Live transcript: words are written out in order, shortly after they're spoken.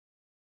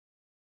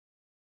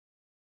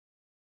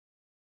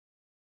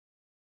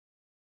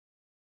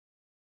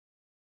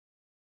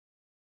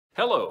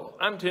Hello,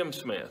 I'm Tim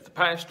Smith,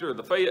 pastor of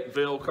the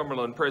Fayetteville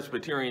Cumberland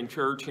Presbyterian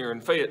Church here in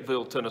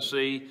Fayetteville,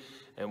 Tennessee,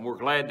 and we're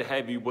glad to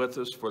have you with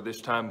us for this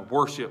time of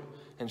worship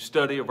and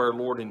study of our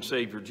Lord and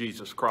Savior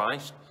Jesus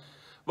Christ.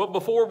 But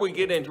before we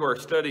get into our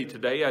study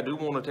today, I do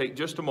want to take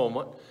just a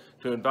moment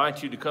to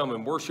invite you to come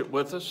and worship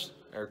with us.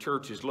 Our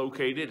church is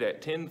located at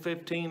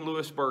 1015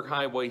 Lewisburg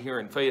Highway here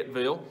in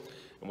Fayetteville.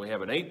 And we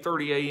have an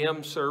 8:30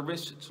 a.m.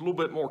 service. It's a little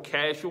bit more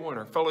casual in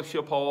our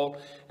fellowship hall.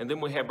 And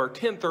then we have our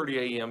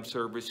 10:30 a.m.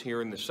 service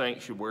here in the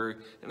sanctuary,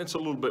 and it's a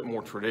little bit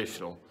more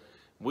traditional.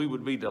 We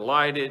would be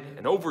delighted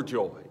and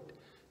overjoyed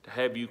to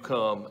have you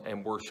come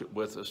and worship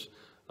with us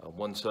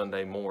one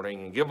Sunday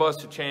morning and give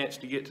us a chance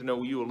to get to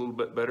know you a little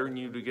bit better and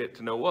you to get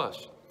to know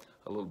us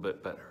a little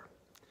bit better.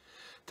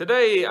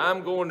 Today,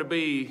 I'm going to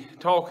be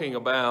talking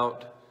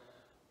about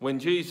when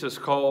Jesus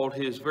called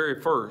his very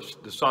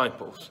first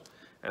disciples.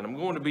 And I'm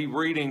going to be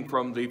reading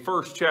from the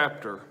first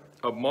chapter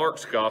of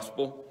Mark's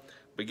Gospel,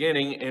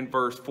 beginning in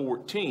verse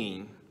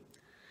 14.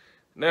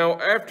 Now,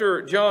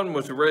 after John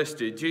was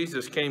arrested,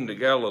 Jesus came to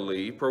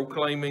Galilee,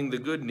 proclaiming the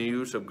good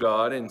news of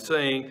God and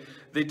saying,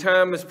 "The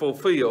time is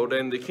fulfilled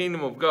and the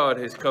kingdom of God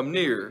has come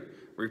near.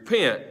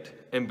 Repent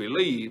and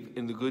believe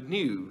in the good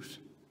news."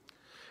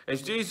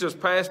 As Jesus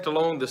passed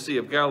along the Sea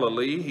of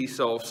Galilee, he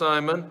saw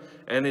Simon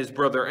and his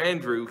brother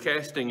Andrew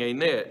casting a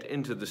net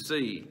into the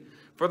sea,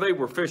 for they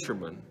were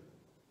fishermen.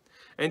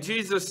 And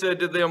Jesus said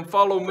to them,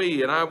 "Follow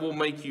me, and I will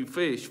make you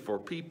fish for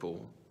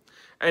people."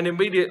 And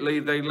immediately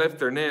they left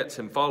their nets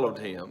and followed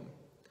him.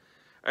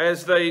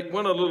 As they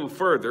went a little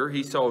further,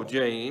 he saw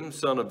James,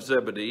 son of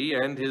Zebedee,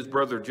 and his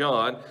brother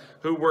John,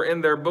 who were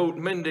in their boat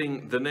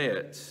mending the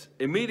nets.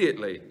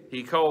 Immediately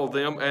he called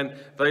them, and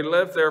they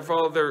left their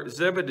father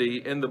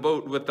Zebedee in the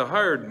boat with the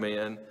hired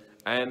men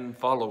and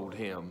followed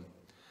him.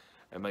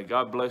 And may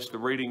God bless the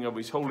reading of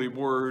his holy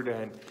word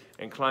and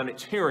incline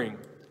its hearing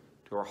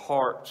to our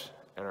hearts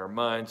and our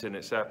minds and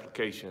its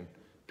application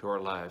to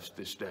our lives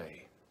this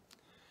day.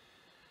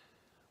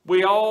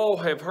 We all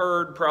have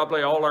heard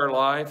probably all our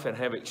life and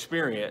have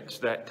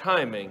experienced that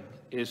timing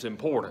is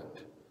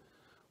important.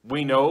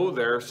 We know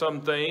there are some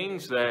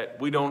things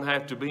that we don't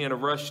have to be in a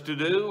rush to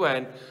do,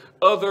 and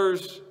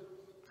others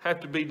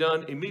have to be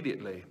done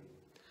immediately.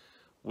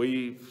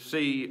 We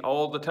see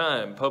all the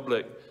time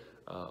public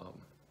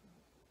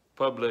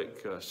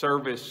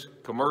service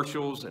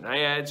commercials and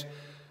ads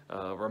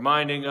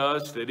reminding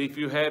us that if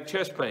you have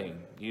chest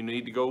pain, you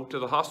need to go to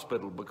the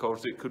hospital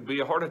because it could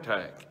be a heart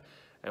attack.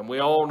 And we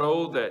all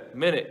know that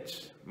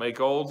minutes make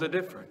all the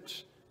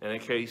difference in a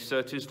case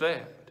such as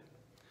that.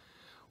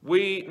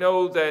 We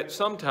know that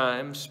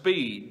sometimes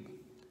speed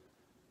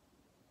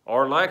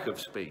or lack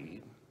of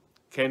speed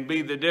can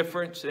be the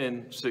difference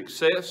in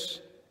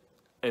success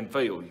and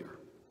failure.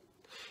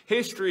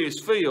 History is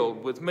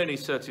filled with many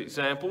such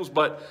examples,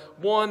 but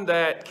one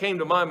that came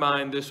to my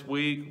mind this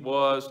week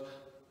was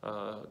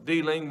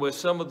dealing with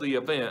some of the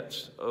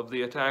events of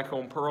the attack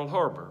on Pearl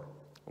Harbor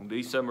on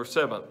December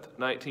 7th,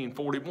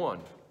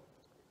 1941.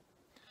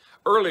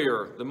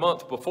 Earlier, the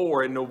month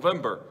before, in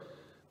November,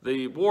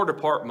 the War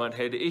Department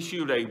had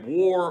issued a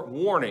war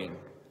warning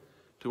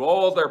to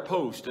all their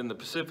posts in the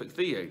Pacific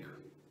Theater.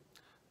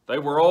 They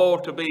were all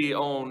to be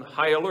on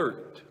high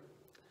alert.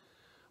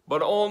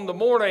 But on the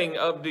morning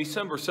of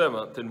December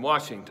 7th in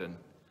Washington,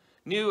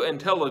 new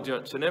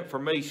intelligence and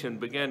information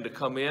began to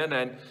come in,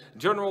 and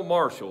General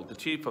Marshall, the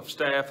Chief of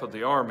Staff of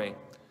the Army,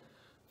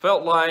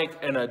 felt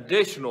like an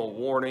additional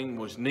warning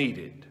was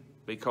needed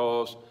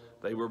because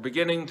they were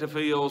beginning to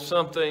feel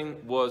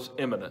something was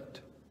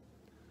imminent.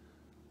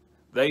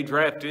 They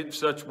drafted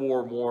such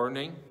war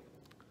warning,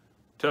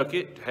 took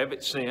it, have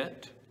it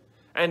sent,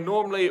 and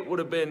normally it would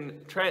have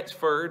been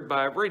transferred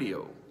by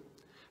radio.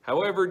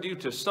 However, due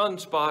to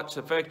sunspots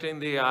affecting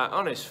the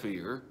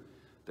ionosphere,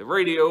 the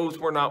radios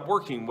were not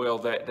working well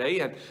that day,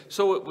 and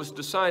so it was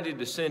decided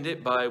to send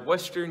it by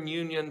Western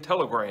Union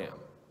telegram.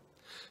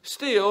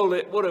 Still,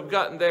 it would have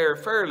gotten there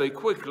fairly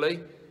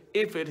quickly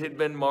if it had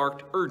been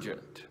marked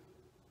urgent.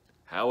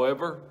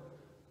 However,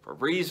 for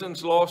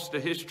reasons lost to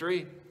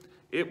history,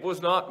 it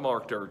was not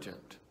marked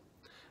urgent.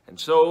 And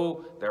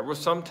so there was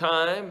some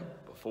time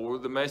before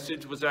the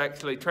message was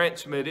actually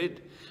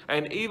transmitted,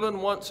 and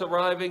even once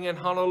arriving in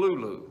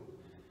Honolulu,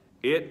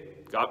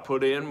 it got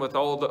put in with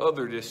all the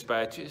other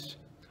dispatches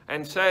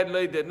and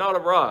sadly did not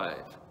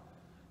arrive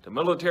to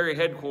military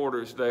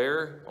headquarters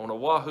there on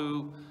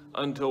Oahu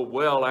until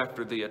well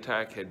after the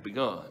attack had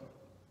begun.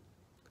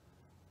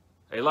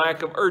 A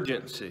lack of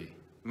urgency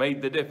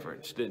made the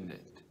difference, didn't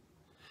it?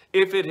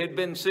 If it had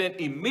been sent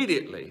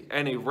immediately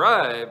and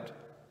arrived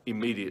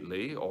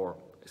immediately, or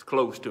as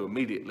close to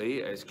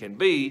immediately as can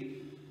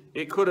be,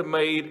 it could have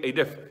made a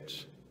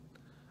difference.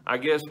 I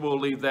guess we'll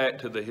leave that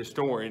to the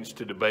historians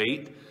to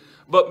debate,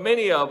 but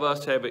many of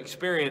us have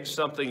experienced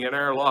something in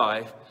our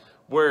life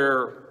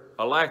where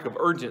a lack of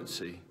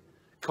urgency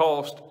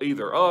cost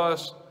either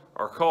us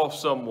or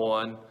cost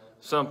someone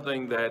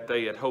something that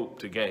they had hoped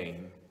to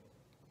gain.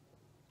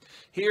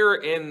 Here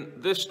in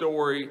this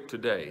story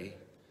today,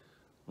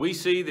 we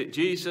see that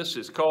Jesus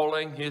is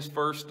calling his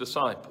first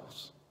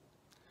disciples.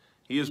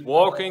 He is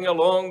walking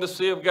along the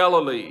Sea of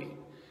Galilee,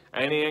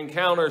 and he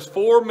encounters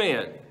four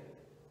men,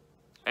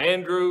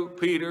 Andrew,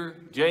 Peter,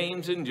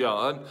 James, and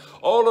John,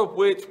 all of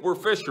which were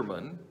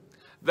fishermen,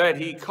 that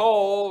he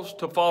calls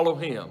to follow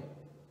him.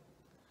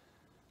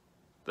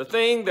 The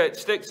thing that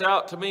sticks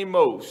out to me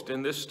most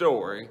in this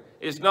story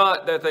is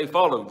not that they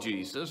followed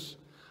Jesus.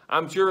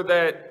 I'm sure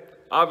that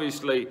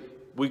obviously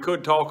we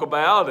could talk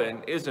about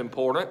and is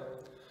important,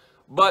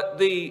 but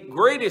the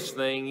greatest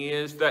thing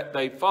is that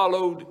they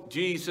followed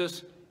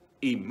Jesus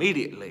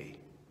immediately.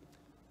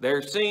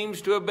 There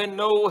seems to have been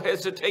no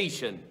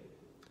hesitation,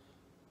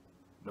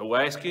 no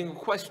asking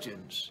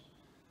questions,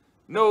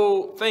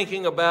 no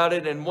thinking about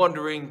it and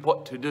wondering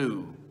what to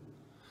do.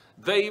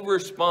 They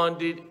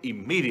responded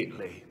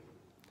immediately.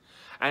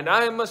 And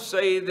I must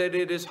say that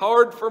it is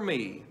hard for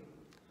me,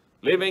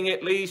 living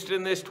at least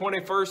in this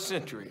 21st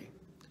century,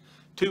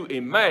 to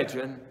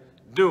imagine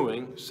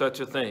doing such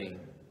a thing.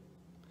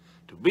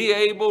 To be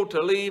able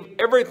to leave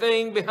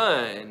everything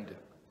behind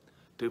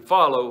to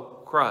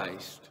follow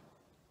Christ.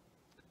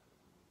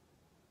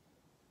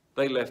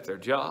 They left their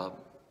job.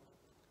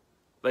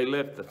 They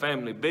left the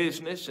family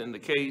business in the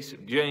case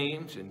of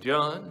James and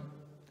John.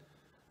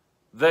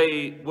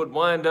 They would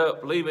wind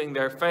up leaving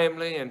their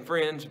family and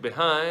friends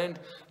behind.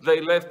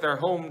 They left their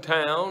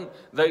hometown.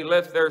 They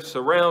left their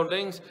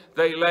surroundings.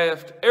 They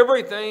left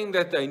everything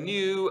that they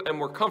knew and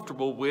were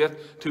comfortable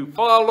with to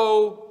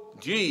follow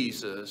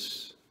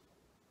Jesus.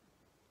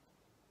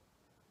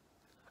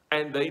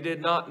 And they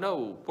did not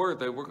know where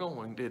they were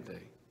going, did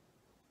they?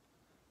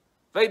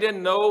 They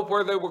didn't know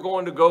where they were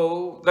going to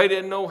go. They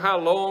didn't know how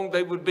long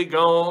they would be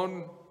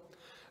gone.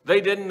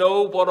 They didn't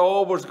know what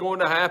all was going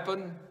to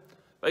happen.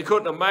 They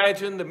couldn't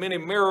imagine the many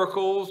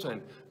miracles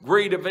and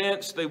great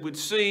events they would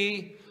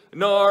see,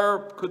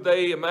 nor could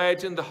they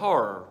imagine the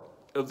horror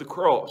of the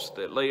cross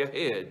that lay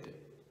ahead.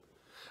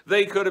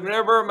 They could have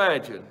never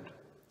imagined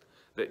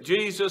that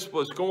Jesus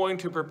was going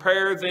to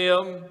prepare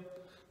them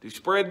to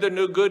spread the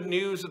new good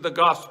news of the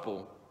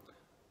gospel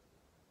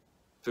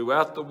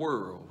throughout the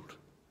world.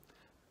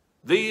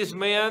 These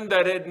men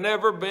that had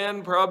never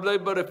been probably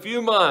but a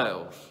few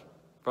miles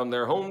from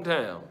their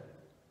hometown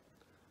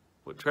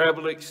would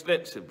travel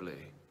extensively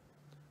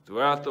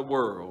throughout the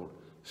world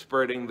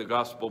spreading the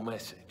gospel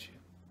message.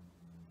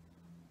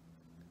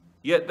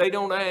 Yet they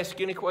don't ask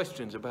any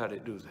questions about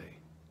it, do they?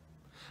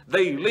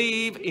 They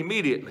leave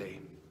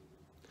immediately.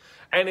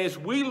 And as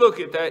we look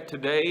at that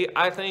today,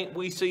 I think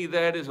we see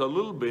that as a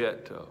little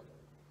bit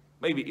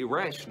maybe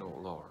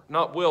irrational or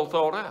not well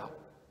thought out.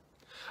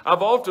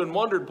 I've often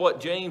wondered what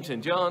James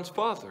and John's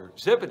father,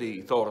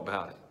 Zebedee, thought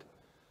about it.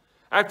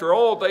 After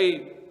all,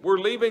 they were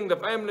leaving the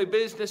family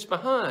business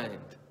behind.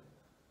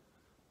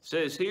 It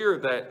says here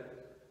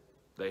that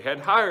they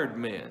had hired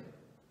men.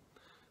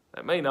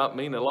 That may not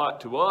mean a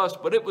lot to us,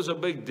 but it was a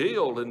big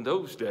deal in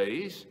those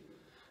days,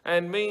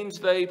 and means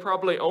they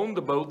probably owned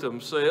the boat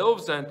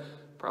themselves and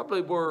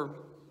probably were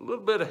a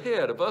little bit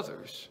ahead of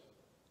others.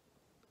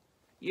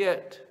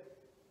 Yet,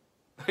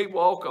 they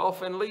walk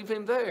off and leave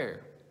him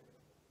there.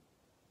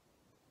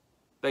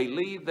 They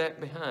leave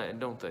that behind,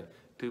 don't they,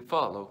 to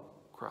follow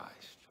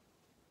Christ.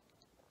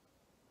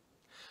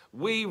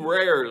 We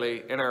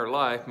rarely in our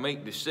life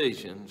make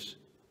decisions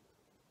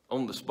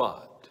on the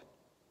spot.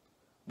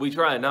 We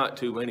try not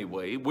to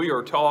anyway. We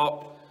are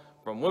taught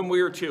from when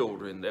we are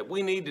children that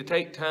we need to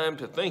take time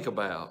to think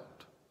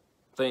about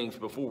things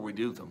before we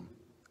do them.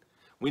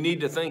 We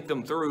need to think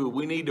them through.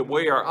 We need to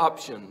weigh our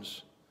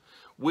options.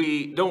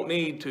 We don't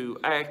need to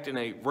act in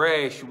a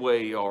rash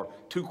way or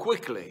too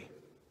quickly.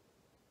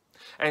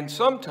 And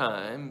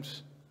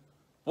sometimes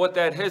what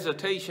that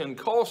hesitation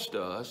cost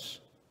us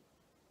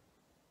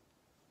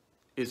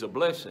is a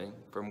blessing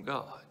from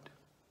God.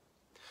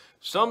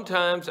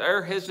 Sometimes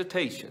our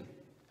hesitation,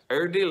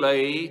 our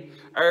delay,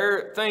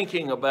 our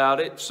thinking about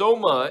it so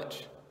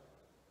much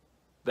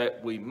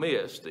that we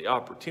miss the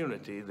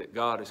opportunity that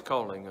God is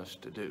calling us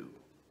to do.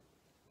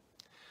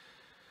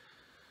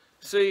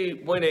 See,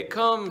 when it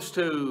comes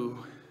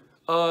to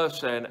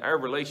us and our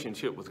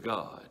relationship with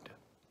God,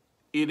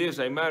 it is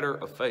a matter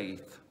of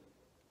faith.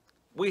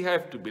 We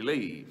have to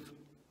believe.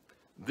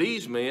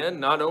 These men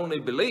not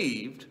only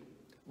believed,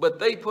 but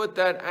they put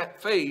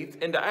that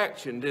faith into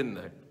action, didn't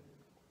they?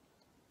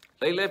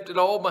 They left it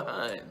all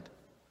behind.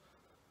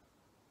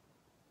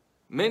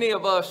 Many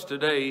of us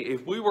today,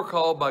 if we were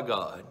called by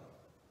God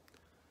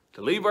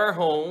to leave our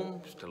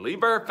homes, to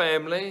leave our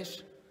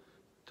families,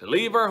 to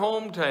leave our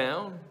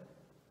hometown,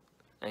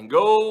 and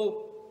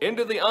go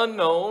into the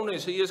unknown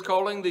as he is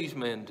calling these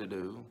men to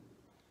do,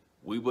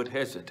 we would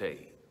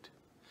hesitate.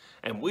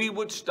 And we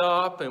would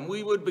stop and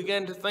we would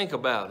begin to think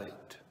about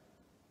it.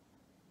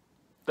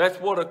 That's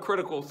what a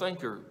critical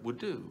thinker would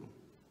do.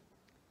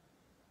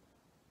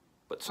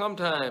 But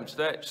sometimes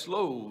that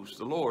slows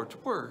the Lord's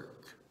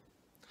work.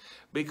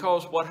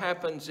 Because what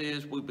happens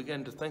is we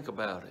begin to think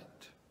about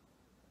it.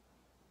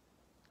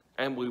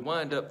 And we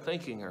wind up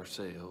thinking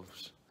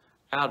ourselves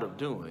out of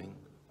doing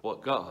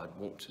what God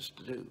wants us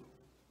to do.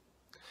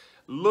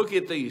 Look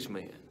at these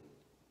men.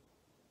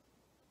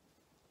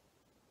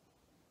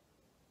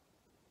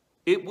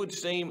 it would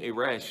seem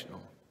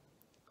irrational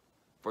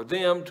for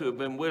them to have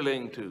been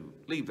willing to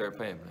leave their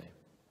family,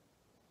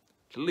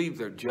 to leave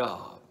their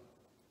job,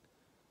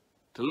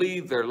 to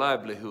leave their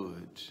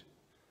livelihoods,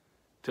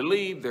 to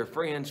leave their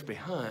friends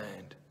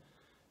behind,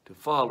 to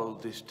follow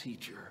this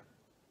teacher.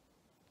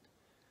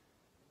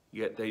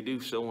 Yet they do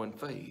so in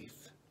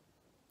faith.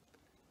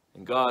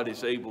 And God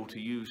is able to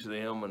use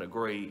them in a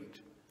great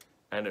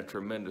and a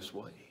tremendous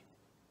way.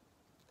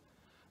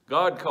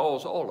 God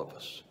calls all of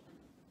us.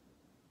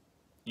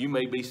 You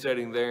may be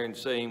sitting there and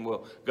saying,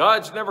 well,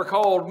 God's never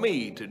called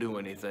me to do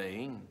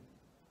anything.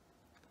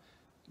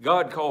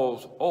 God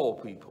calls all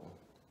people.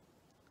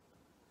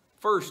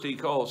 First, he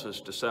calls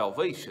us to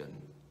salvation.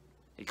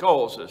 He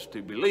calls us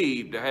to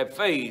believe, to have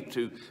faith,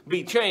 to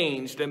be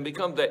changed and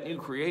become that new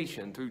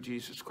creation through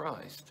Jesus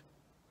Christ.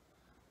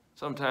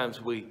 Sometimes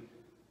we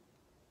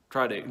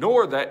try to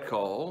ignore that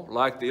call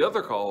like the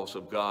other calls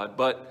of God,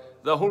 but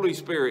the Holy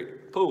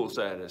Spirit pulls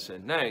at us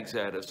and nags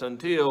at us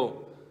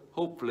until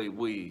hopefully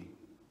we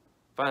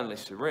finally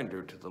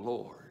surrender to the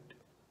Lord.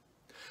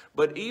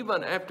 But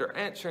even after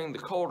answering the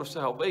call to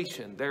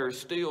salvation, there is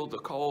still the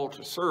call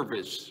to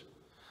service,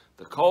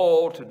 the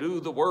call to do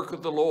the work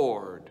of the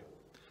Lord,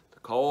 the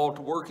call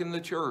to work in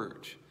the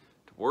church,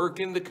 to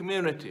work in the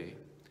community,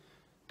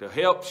 to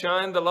help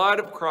shine the light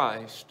of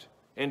Christ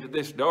into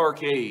this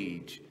dark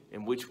age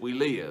in which we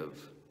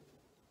live.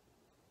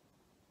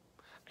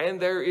 And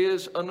there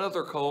is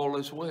another call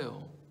as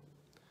well,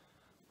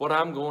 what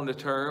I'm going to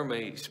term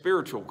a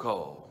spiritual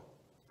call,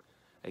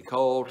 a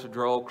call to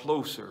draw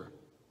closer,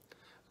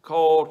 a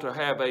call to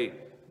have a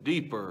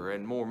deeper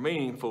and more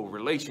meaningful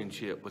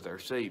relationship with our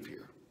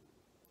Savior,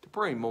 to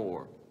pray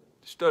more,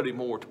 to study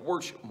more, to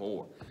worship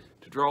more,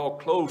 to draw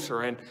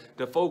closer and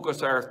to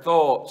focus our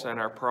thoughts and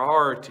our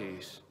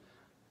priorities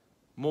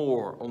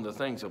more on the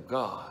things of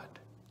God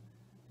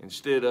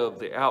instead of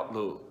the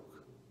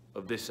outlook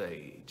of this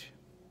age.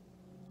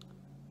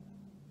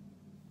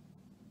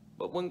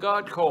 But when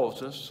God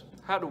calls us,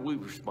 how do we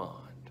respond?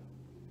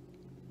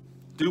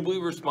 Do we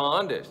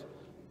respond as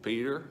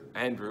Peter,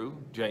 Andrew,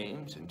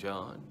 James, and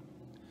John?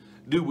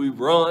 Do we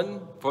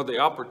run for the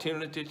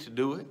opportunity to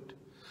do it?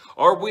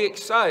 Are we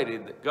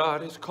excited that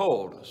God has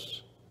called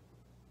us?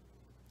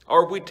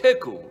 Are we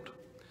tickled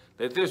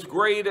that this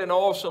great and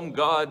awesome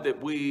God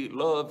that we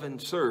love and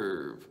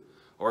serve,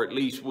 or at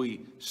least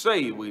we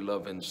say we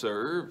love and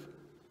serve,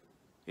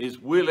 is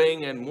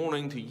willing and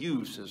wanting to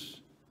use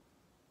us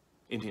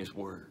in his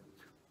work?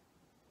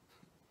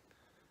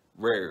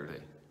 Rarely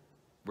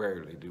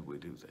do we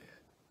do that.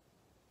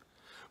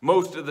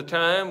 Most of the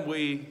time,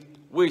 we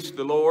wish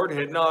the Lord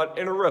had not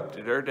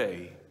interrupted our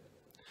day.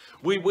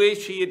 We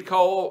wish he had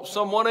called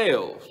someone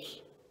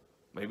else,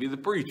 maybe the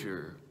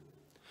preacher,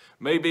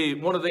 maybe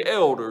one of the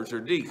elders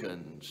or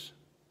deacons,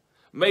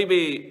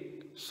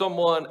 maybe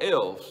someone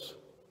else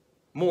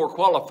more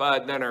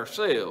qualified than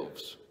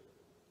ourselves,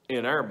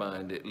 in our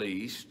mind at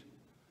least.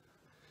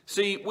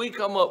 See, we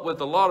come up with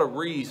a lot of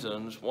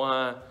reasons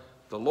why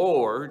the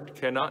Lord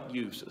cannot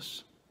use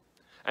us.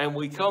 And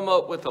we come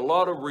up with a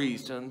lot of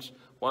reasons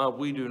why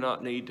we do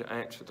not need to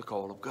answer the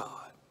call of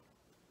God.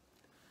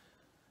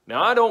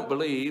 Now, I don't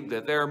believe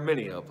that there are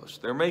many of us.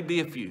 There may be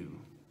a few.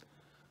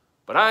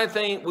 But I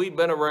think we've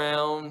been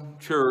around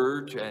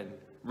church and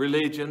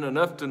religion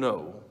enough to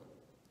know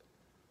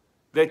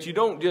that you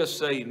don't just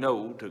say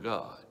no to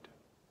God.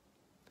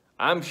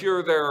 I'm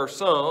sure there are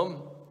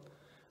some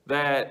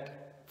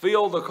that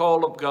feel the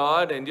call of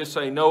God and just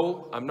say,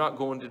 no, I'm not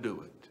going to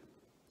do it.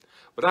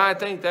 But I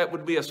think that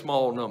would be a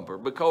small number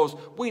because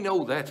we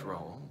know that's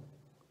wrong.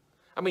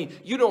 I mean,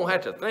 you don't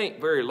have to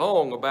think very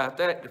long about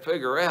that to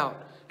figure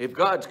out if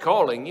God's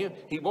calling you,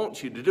 he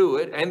wants you to do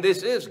it. And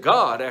this is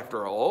God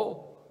after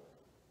all.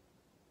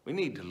 We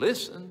need to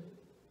listen.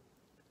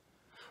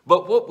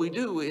 But what we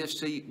do is,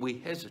 see, we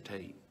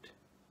hesitate.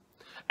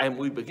 And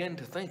we begin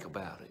to think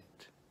about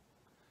it.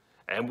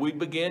 And we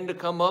begin to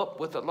come up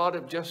with a lot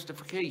of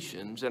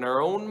justifications in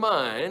our own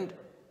mind.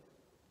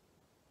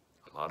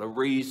 A lot of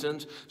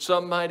reasons.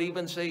 Some might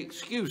even say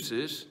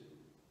excuses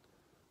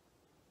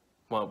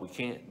why we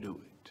can't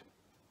do it.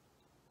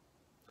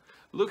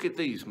 Look at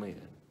these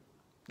men.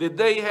 Did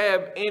they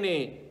have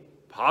any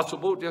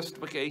possible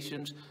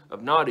justifications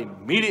of not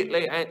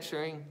immediately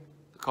answering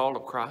the call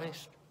of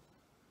Christ?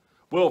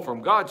 Well,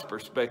 from God's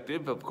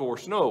perspective, of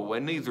course, no,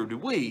 and neither do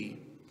we.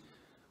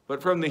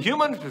 But from the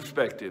human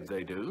perspective,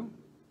 they do.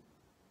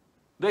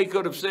 They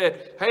could have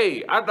said,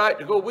 hey, I'd like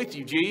to go with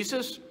you,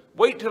 Jesus.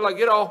 Wait till I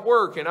get off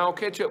work and I'll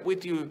catch up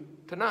with you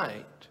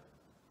tonight.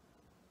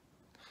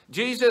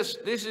 Jesus,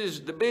 this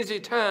is the busy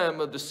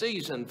time of the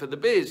season for the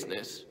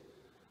business.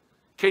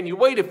 Can you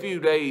wait a few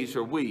days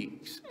or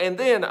weeks and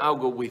then I'll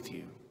go with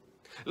you?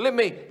 Let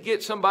me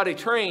get somebody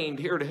trained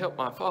here to help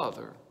my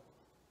father.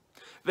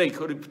 They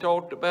could have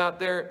talked about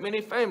their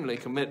many family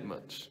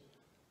commitments.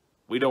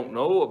 We don't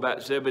know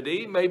about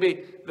Zebedee.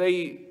 Maybe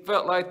they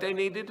felt like they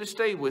needed to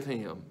stay with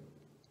him.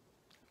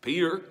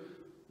 Peter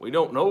We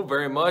don't know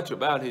very much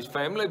about his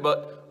family,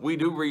 but we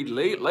do read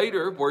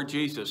later where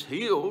Jesus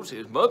heals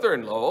his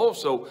mother-in-law,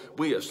 so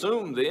we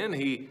assume then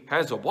he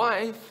has a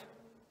wife.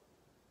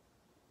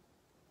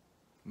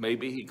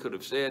 Maybe he could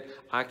have said,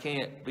 I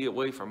can't be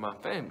away from my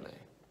family.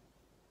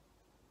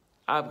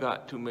 I've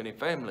got too many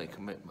family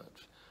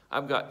commitments.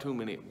 I've got too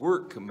many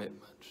work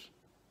commitments.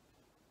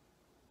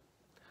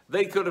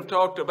 They could have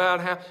talked about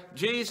how,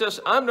 Jesus,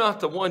 I'm not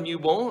the one you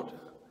want.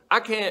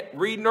 I can't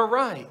read nor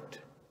write.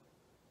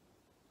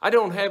 I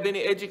don't have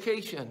any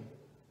education.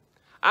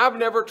 I've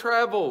never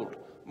traveled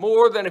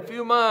more than a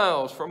few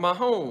miles from my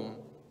home.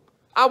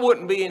 I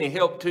wouldn't be any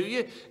help to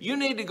you. You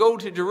need to go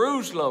to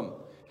Jerusalem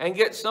and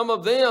get some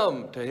of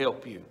them to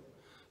help you.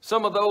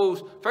 Some of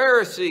those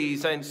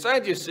Pharisees and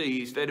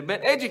Sadducees that have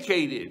been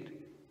educated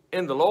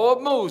in the law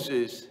of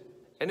Moses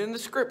and in the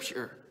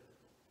scripture.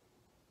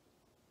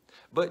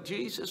 But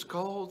Jesus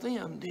called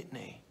them, didn't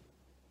he?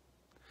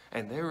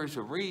 And there is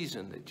a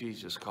reason that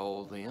Jesus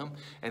called them,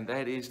 and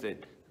that is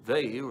that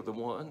they are the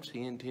ones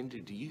he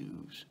intended to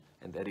use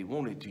and that he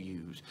wanted to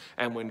use.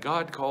 And when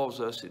God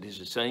calls us, it is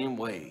the same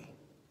way.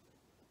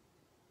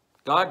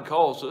 God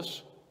calls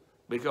us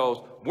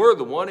because we're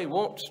the one he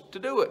wants to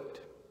do it.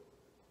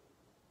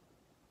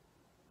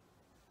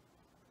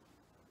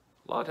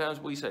 A lot of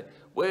times we say,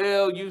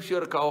 well, you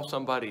should have called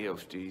somebody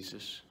else,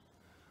 Jesus.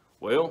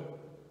 Well,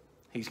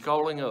 he's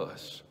calling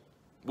us.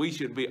 We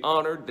should be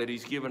honored that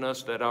he's given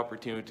us that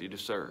opportunity to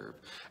serve.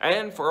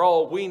 And for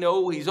all we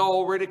know, he's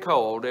already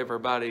called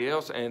everybody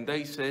else, and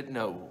they said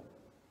no.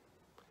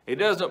 It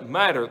doesn't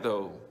matter,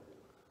 though,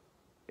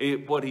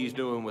 what he's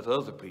doing with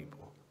other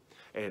people.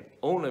 It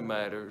only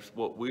matters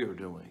what we're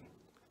doing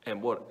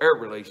and what our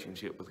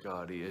relationship with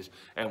God is.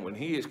 And when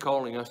he is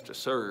calling us to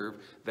serve,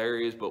 there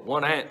is but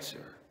one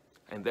answer,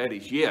 and that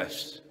is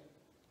yes.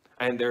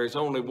 And there is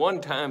only one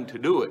time to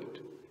do it,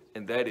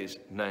 and that is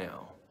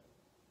now.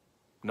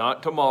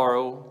 Not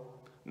tomorrow,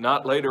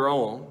 not later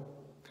on.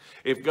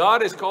 If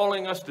God is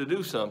calling us to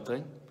do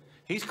something,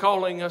 he's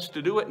calling us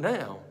to do it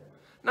now.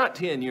 Not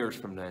 10 years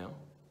from now.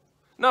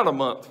 Not a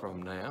month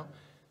from now.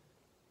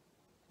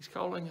 He's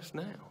calling us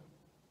now.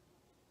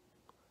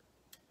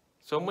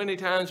 So many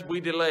times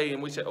we delay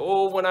and we say,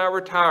 oh, when I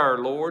retire,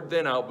 Lord,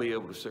 then I'll be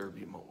able to serve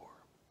you more.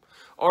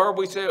 Or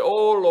we say,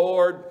 oh,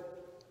 Lord,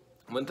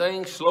 when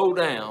things slow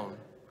down,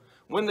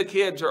 when the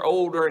kids are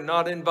older and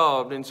not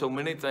involved in so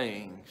many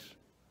things,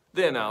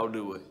 then I'll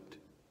do it.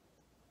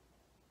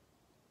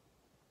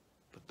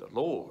 But the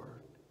Lord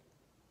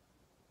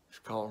is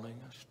calling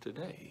us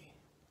today.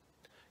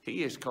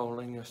 He is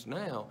calling us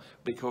now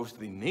because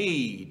the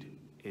need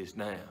is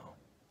now.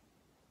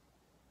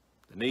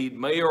 The need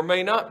may or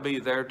may not be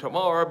there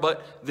tomorrow,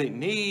 but the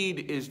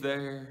need is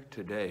there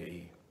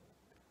today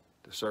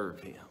to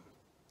serve him.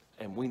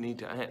 And we need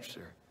to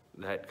answer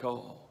that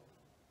call.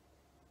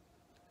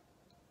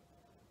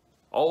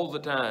 All the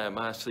time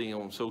I see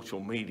on social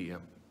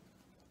media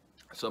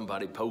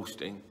somebody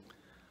posting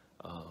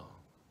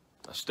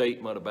a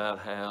statement about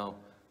how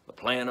the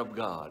plan of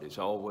God is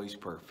always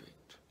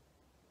perfect.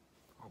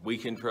 Or we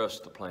can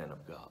trust the plan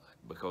of God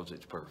because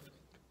it's perfect.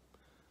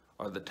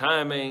 Or the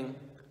timing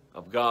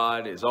of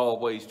God is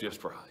always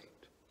just right.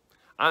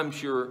 I'm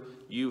sure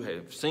you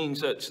have seen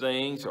such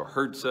things or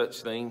heard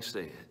such things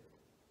said.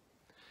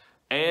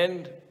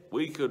 And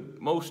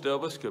most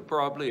of us could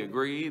probably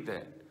agree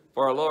that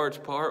for a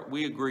large part,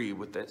 we agree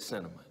with that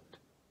sentiment.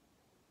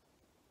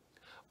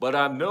 But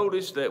I've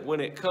noticed that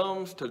when it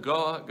comes to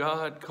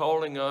God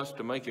calling us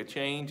to make a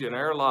change in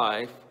our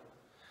life,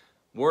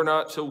 we're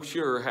not so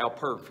sure how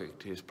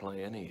perfect his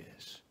plan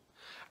is.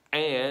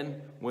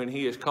 And when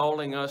he is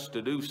calling us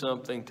to do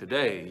something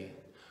today,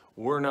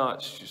 we're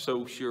not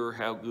so sure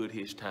how good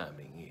his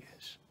timing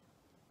is.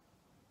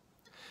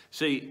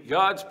 See,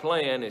 God's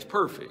plan is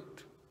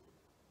perfect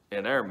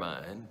in our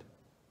mind.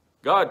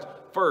 God's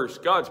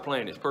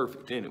plan is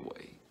perfect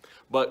anyway.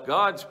 But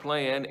God's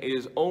plan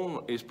is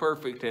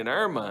perfect in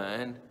our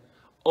mind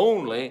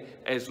only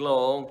as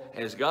long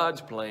as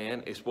God's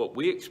plan is what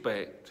we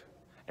expect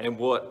and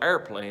what our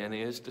plan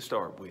is to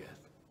start with.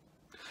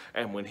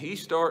 And when he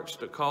starts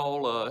to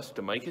call us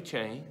to make a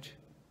change,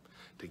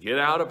 to get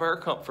out of our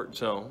comfort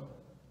zone,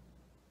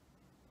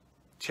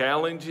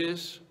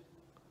 challenges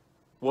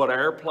what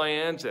our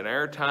plans and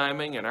our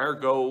timing and our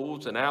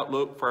goals and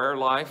outlook for our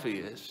life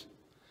is,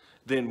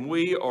 then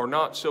we are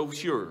not so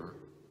sure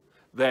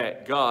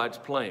that God's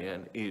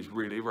plan is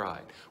really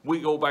right. We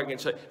go back and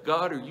say,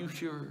 God, are you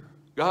sure?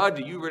 God,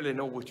 do you really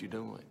know what you're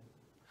doing?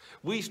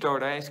 We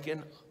start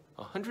asking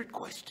 100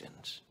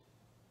 questions.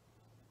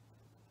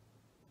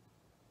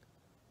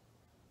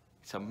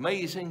 It's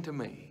amazing to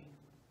me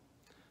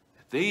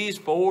that these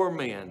 4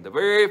 men, the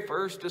very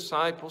first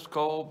disciples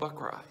called by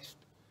Christ,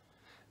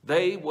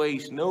 they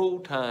waste no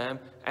time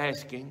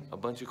asking a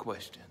bunch of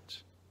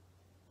questions.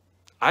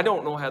 I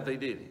don't know how they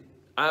did it.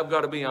 I've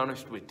got to be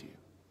honest with you.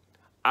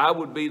 I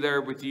would be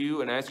there with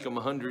you and ask them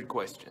 100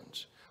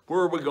 questions.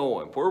 Where are we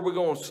going? Where are we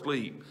going to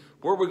sleep?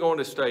 Where are we going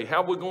to stay?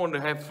 How are we going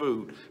to have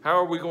food? How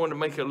are we going to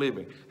make a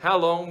living? How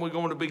long are we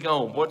going to be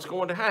gone? What's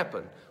going to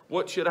happen?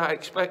 What should I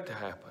expect to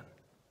happen?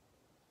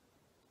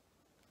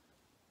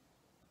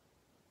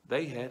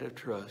 They had a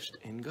trust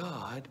in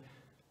God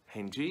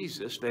and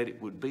Jesus that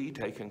it would be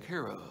taken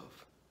care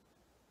of.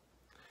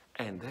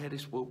 And that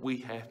is what we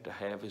have to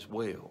have as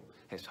well.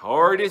 As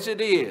hard as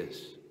it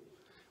is,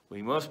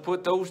 we must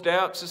put those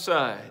doubts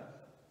aside.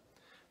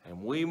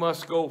 And we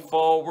must go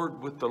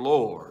forward with the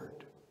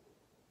Lord.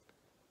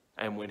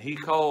 And when He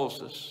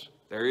calls us,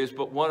 there is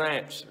but one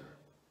answer,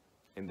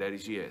 and that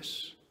is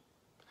yes.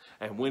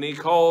 And when He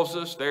calls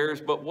us, there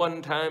is but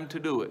one time to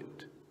do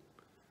it,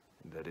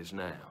 and that is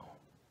now.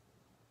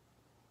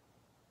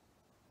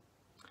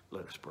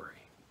 Let us pray.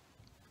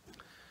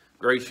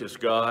 Gracious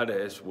God,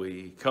 as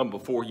we come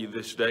before you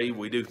this day,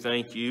 we do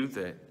thank you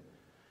that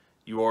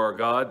you are a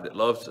God that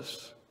loves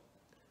us.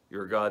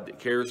 You're a God that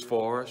cares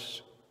for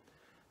us.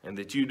 And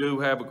that you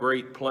do have a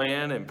great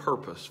plan and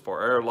purpose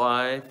for our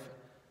life,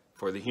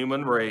 for the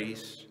human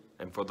race,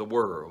 and for the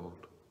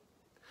world.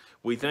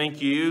 We thank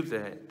you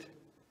that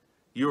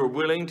you are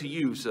willing to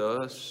use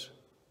us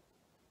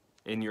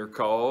in your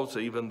cause,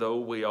 even though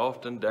we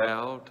often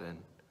doubt and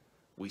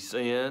we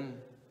sin,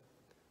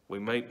 we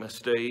make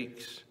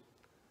mistakes,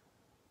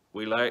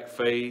 we lack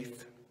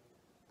faith,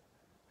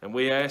 and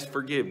we ask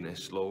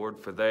forgiveness, Lord,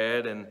 for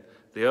that and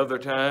the other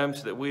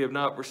times that we have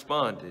not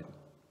responded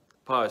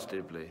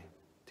positively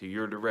to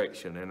your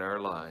direction in our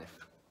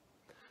life.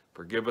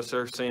 Forgive us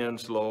our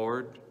sins,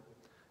 Lord,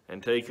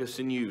 and take us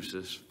and use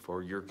us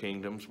for your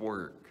kingdom's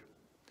work.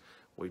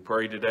 We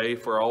pray today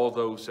for all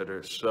those that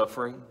are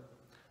suffering,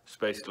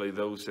 especially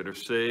those that are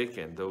sick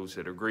and those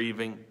that are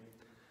grieving.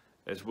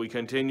 As we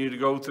continue to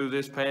go through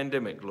this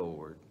pandemic,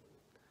 Lord,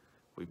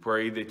 we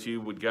pray that you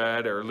would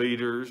guide our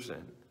leaders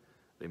and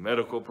the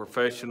medical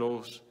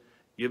professionals,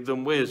 give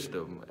them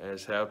wisdom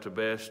as how to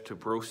best to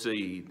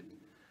proceed.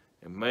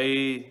 And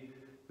may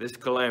this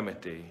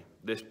calamity,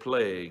 this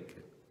plague,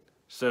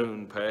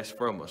 soon pass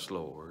from us,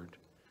 Lord.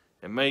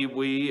 And may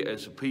we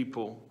as a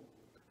people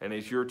and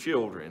as your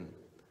children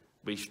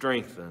be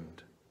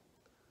strengthened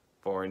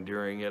for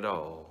enduring it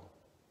all.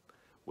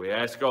 We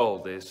ask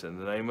all this in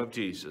the name of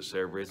Jesus,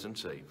 our risen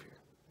Savior.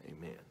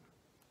 Amen.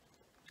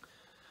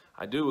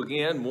 I do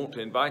again want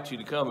to invite you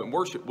to come and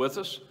worship with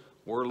us.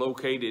 We're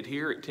located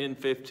here at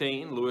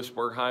 1015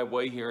 Lewisburg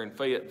Highway here in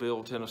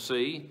Fayetteville,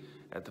 Tennessee,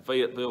 at the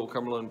Fayetteville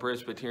Cumberland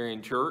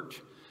Presbyterian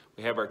Church.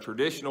 We have our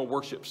traditional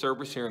worship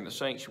service here in the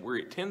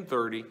sanctuary at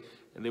 10:30,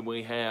 and then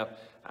we have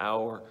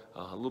our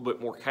a little bit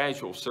more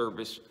casual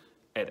service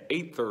at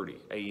 8:30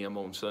 a.m.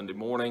 on Sunday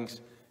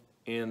mornings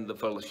in the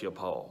fellowship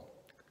hall.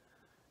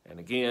 And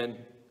again,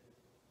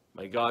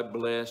 may God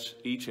bless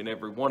each and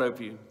every one of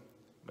you.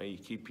 May He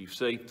keep you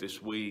safe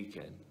this week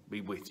and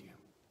be with you.